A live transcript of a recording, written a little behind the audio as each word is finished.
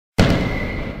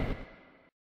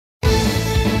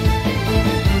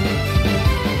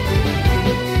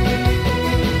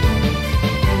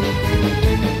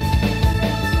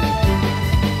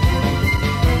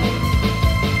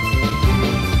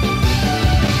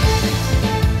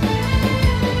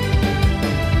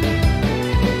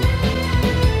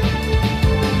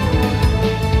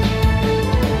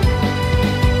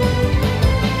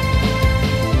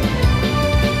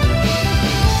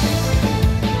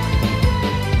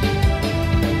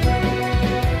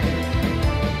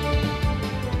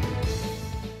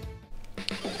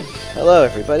Hello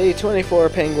everybody, 24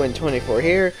 Penguin 24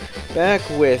 here, back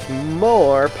with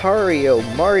more Mario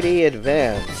Marty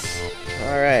Advance.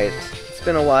 Alright, it's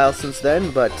been a while since then,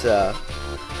 but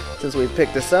since we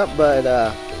picked this up, but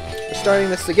we're starting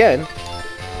this again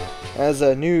as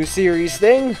a new series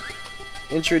thing,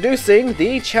 introducing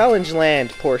the Challenge Land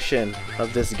portion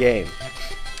of this game.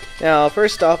 Now,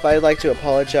 first off, I'd like to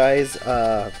apologize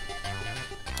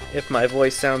if my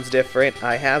voice sounds different.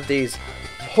 I have these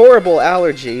horrible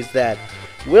allergies that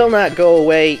will not go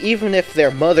away even if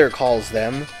their mother calls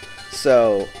them.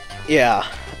 So, yeah,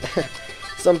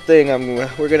 something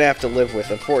we're gonna have to live with,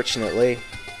 unfortunately.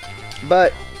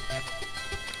 But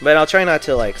I'll try not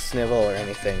to like snivel or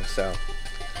anything. So,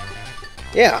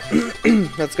 yeah,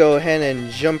 let's go ahead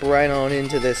and jump right on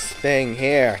into this thing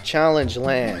here, Challenge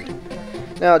Land.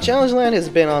 Now, Challenge Land has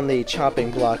been on the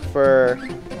chopping block for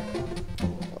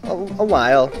a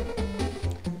while.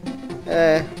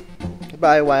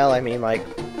 By a while, I mean like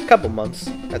a couple months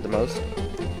at the most.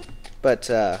 But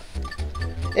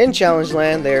in Challenge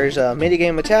Land, there's a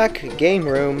minigame attack, game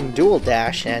room, dual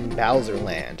dash, and Bowser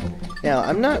Land. Now,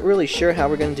 I'm not really sure how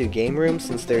we're gonna do game room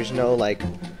since there's no like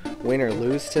win or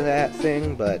lose to that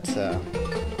thing, but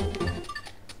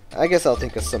I guess I'll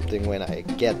think of something when I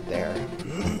get there.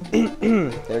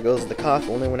 There goes the cough,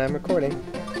 only when I'm recording.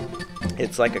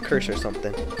 It's like a curse or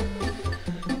something.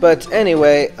 But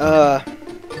anyway,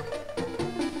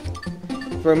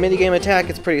 for a minigame attack,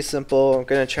 it's pretty simple. I'm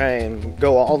gonna try and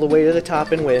go all the way to the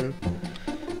top and win.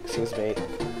 Excuse me.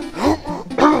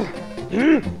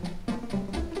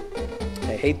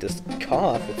 I hate this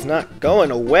cough. It's not going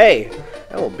away.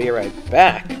 I will be right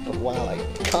back. But while I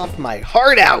cough my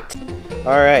heart out.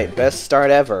 Alright, best start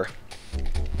ever.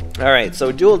 Alright,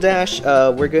 so dual dash,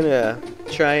 we're gonna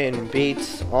try and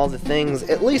beat all the things,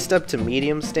 at least up to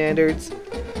medium standards.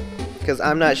 Because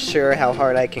I'm not sure how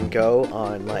hard I can go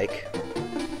on, like...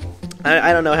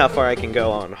 I don't know how far I can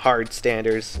go on hard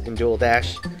standards in dual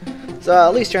dash. So I'll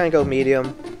at least try and go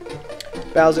medium.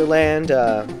 Bowser Land,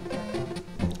 I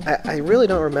really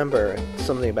don't remember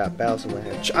something about Bowser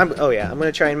Land. Oh yeah, I'm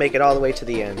going to try and make it all the way to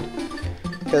the end.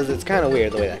 Because it's kind of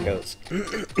weird the way that goes.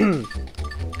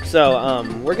 So,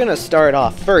 we're going to start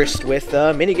off first with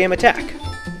minigame attack.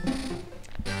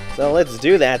 So let's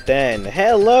do that then.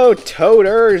 Hello,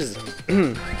 Toaders!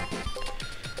 For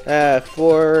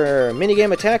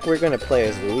minigame attack, we're going to play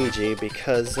as Luigi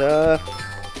because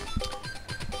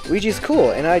Luigi's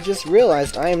cool, and I just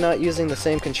realized I am not using the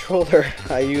same controller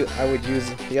I would use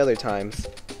the other times.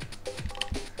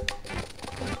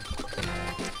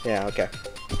 Yeah, okay.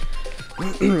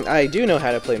 I do know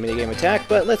how to play minigame attack,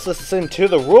 but let's listen to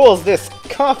the rules. This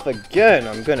cough again,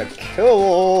 I'm gonna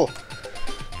kill.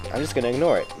 I'm just gonna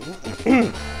ignore it.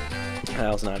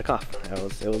 That was not a cough.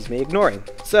 It was me ignoring.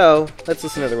 So, let's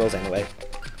listen to the rules anyway.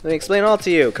 Let me explain all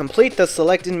to you. Complete the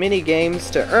selected mini-games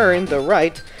to earn the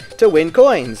right to win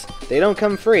coins. They don't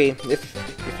come free. If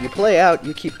you play out,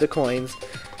 you keep the coins.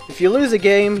 If you lose a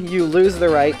game, you lose the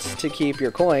rights to keep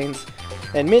your coins,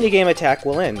 and minigame attack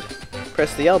will end.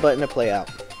 Press the L button to play out.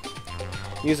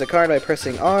 Use a card by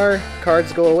pressing R.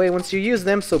 Cards go away once you use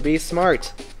them, so be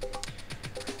smart.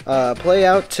 Play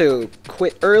out to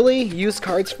quit early, use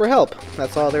cards for help.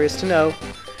 That's all there is to know.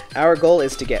 Our goal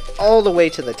is to get all the way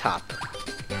to the top.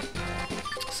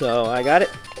 So, I got it.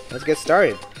 Let's get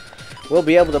started. We'll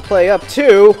be able to play up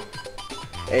to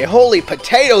a holy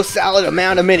potato salad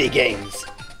amount of minigames.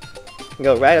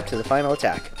 Go right up to the final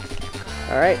attack.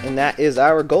 Alright, and that is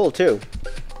our goal too.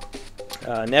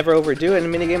 Never overdo it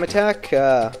in a minigame attack.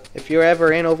 If you're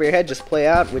ever in over your head, just play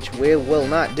out, which we will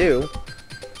not do.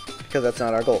 Because that's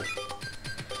not our goal.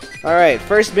 Alright,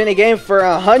 first minigame for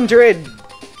 100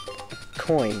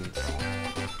 coins.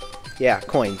 Yeah,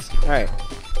 coins. Alright.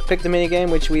 Pick the minigame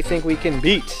which we think we can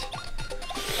beat.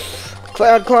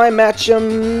 Cloud Climb,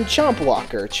 Match'em, Chomp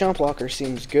Walker. Chomp Walker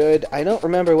seems good. I don't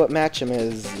remember what Match'em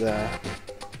is.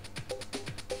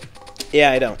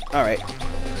 Yeah, I don't. Alright.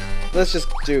 Let's just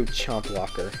do Chomp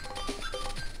Walker.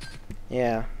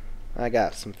 Yeah, I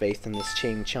got some faith in this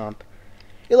Chain Chomp.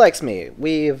 He likes me.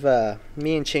 Me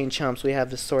and Chain Chomps, we have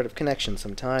this sort of connection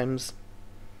sometimes.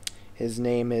 His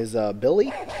name is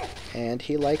Billy, and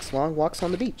he likes long walks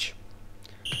on the beach.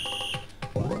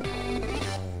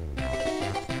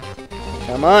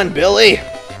 Come on, Billy!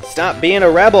 Stop being a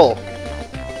rebel!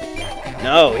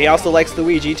 No, he also likes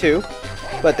Luigi too,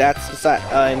 but that's beside,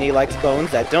 and he likes bones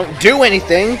that don't do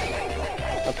anything!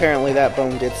 Apparently that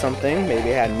bone did something,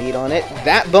 maybe it had meat on it.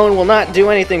 That bone will not do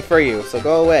anything for you, so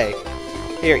go away.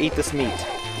 Here, eat this meat.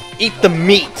 Eat the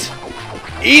meat!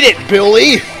 Eat it,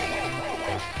 Billy!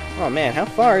 Oh man, how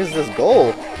far is this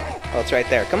goal? Oh, it's right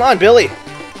there. Come on, Billy!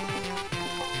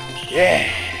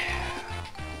 Yeah!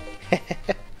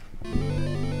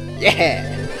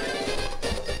 Yeah!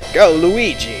 Go,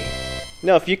 Luigi!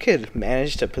 No, if you could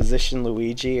manage to position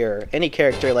Luigi or any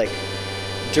character, like,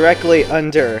 directly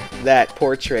under that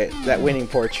portrait, that winning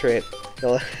portrait,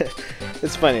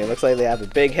 it's funny. It looks like they have a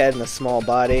big head and a small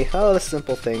body. Oh, the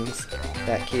simple things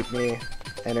that keep me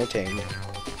entertained.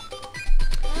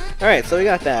 Alright, so we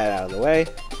got that out of the way.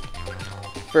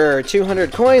 For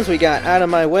 200 coins, we got Out of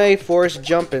My Way, Force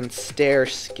Jump, and Stare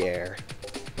Scare.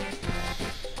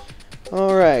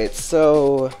 Alright,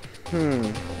 so...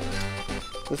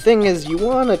 The thing is, you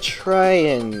want to try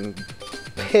and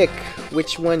pick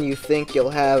which one you think you'll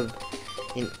have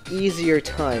an easier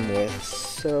time with.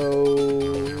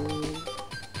 So...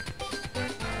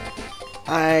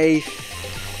 I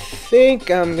think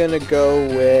I'm gonna go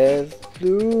with...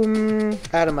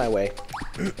 Out of My Way.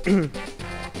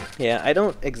 Yeah, I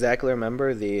don't exactly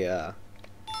remember the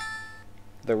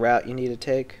route you need to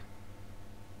take.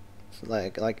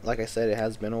 Like I said, it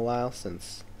has been a while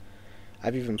since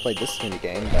I've even played this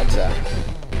minigame, but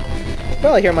you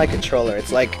probably hear my controller.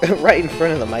 It's like right in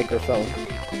front of the microphone.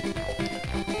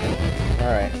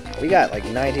 Alright, we got like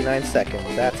 99 seconds.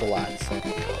 That's a lot. So,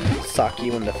 sock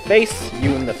you in the face,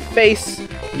 you in the face,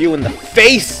 you in the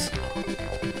face!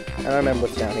 I don't remember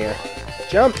what's down here.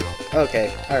 Jump!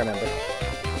 Okay, I remember.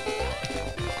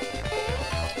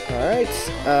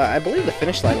 Alright, I believe the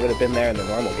finish line would have been there in the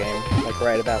normal game, like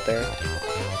right about there.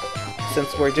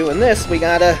 Since we're doing this, we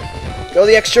gotta go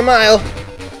the extra mile!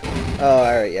 Oh,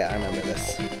 alright, yeah, I remember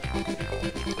this.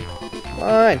 Come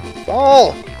on,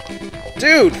 fall!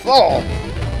 Dude, fall!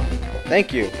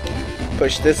 Thank you.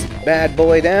 Push this bad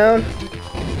boy down.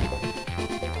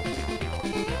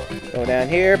 Go down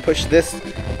here, push this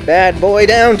bad boy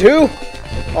down too!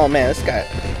 Oh man, this guy...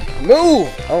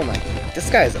 Move! Oh my... This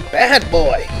guy is a bad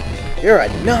boy! You're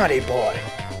a naughty boy!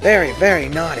 Very, very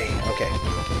naughty. Okay.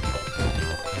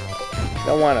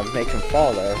 Don't want to make him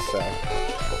fall though, so...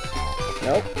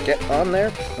 Nope, get on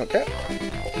there. Okay.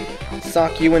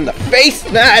 Sock you in the face!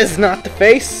 That is not the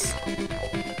face!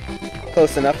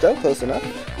 Close enough though, close enough.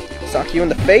 Sock you in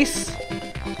the face.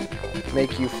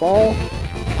 Make you fall.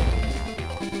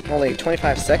 Only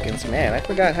 25 seconds. Man, I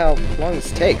forgot how long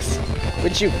this takes.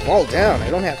 Would you fall down?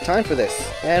 I don't have time for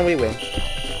this. And we win.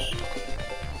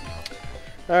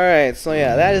 Alright, so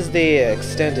yeah, that is the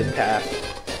extended path.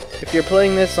 If you're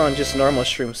playing this on just normal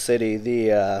Shroom City,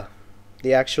 the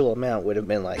actual amount would have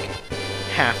been like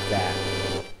half that.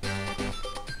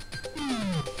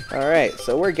 Alright,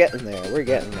 so we're getting there, we're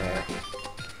getting there.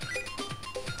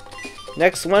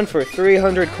 Next one for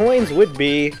 300 coins would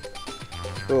be...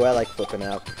 Ooh, I like flipping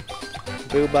out.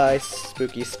 Boo Bye,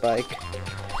 Spooky Spike.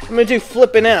 I'm gonna do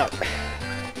flipping out.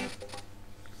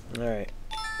 Alright.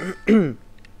 The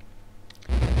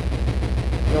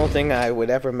only thing I would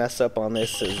ever mess up on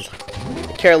this is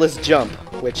Careless Jump,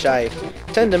 which I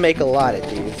tend to make a lot of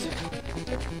these.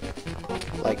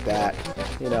 Like that.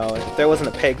 You know, if there wasn't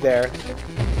a peg there,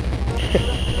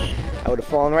 I would have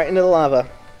fallen right into the lava.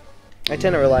 I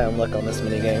tend to rely on luck on this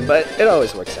minigame, but it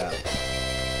always works out.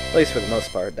 At least for the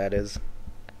most part, that is.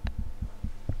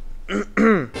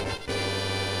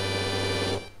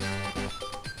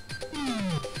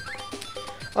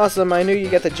 Awesome, I knew you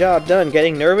get the job done.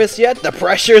 Getting nervous yet? The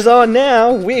pressure's on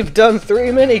now! We've done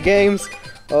 3 mini-games!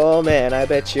 Oh man, I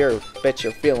bet you're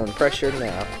feeling pressured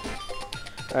now.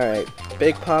 Alright,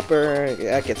 Big Popper,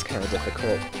 that gets kind of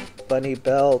difficult. Bunny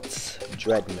Belt,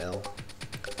 Dreadmill.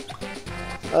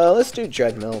 Let's do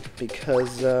Dreadmill,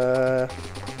 because,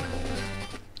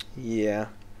 yeah.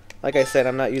 Like I said,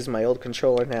 I'm not using my old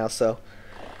controller now, so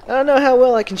I don't know how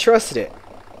well I can trust it.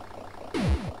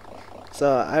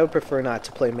 So I would prefer not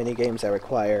to play mini games that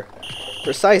require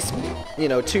precise, you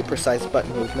know, too precise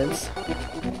button movements.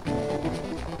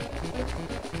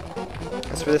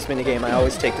 As for this mini game, I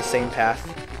always take the same path.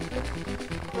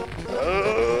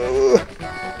 Oh,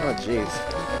 jeez.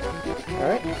 All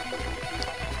right,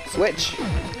 switch.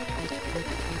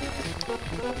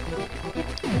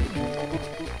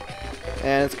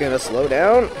 And it's gonna slow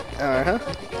down. And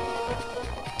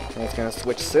it's gonna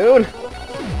switch soon.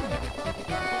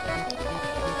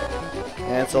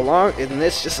 And it's and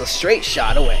it's just a straight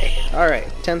shot away. Alright,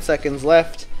 10 seconds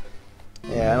left.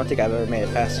 Yeah, I don't think I've ever made it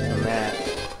faster than that.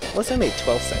 Unless I made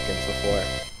 12 seconds before.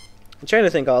 I'm trying to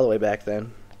think all the way back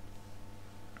then.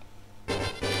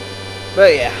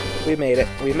 But yeah, we made it.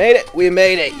 We made it. We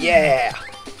made it. Yeah!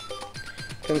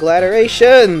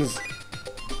 Congratulations!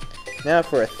 Now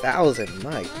for 1,000.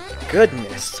 My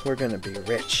goodness, we're gonna be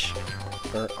rich.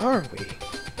 Or are we?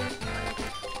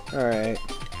 Alright.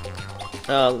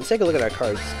 Let's take a look at our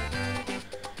cards.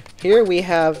 Here we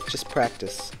have just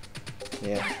practice.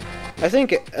 Yeah. I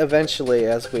think eventually,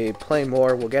 as we play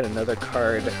more, we'll get another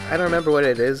card. I don't remember what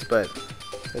it is, but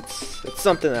it's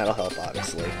something that'll help,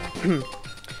 obviously.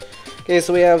 Okay,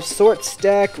 so we have Sort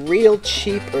Stack, Real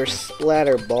Cheap, or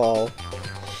Splatter Ball.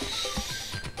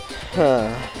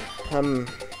 I'm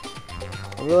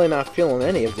really not feeling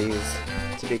any of these,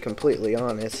 to be completely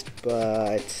honest,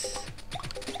 but...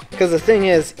 Because the thing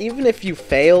is, even if you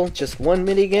fail just one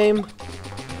minigame,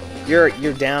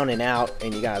 you're down and out,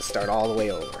 and you gotta start all the way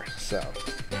over. So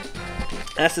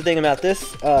that's the thing about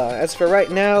this. As for right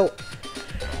now,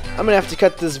 I'm gonna have to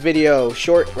cut this video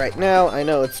short right now. I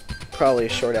know it's probably a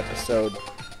short episode,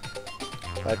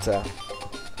 but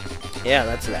yeah,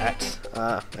 that's that.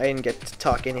 I didn't get to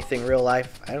talk anything real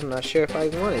life. I'm not sure if I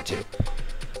wanted to,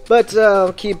 but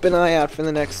I'll keep an eye out for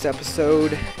the next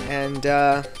episode, and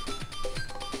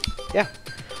yeah,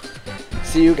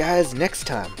 see you guys next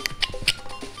time.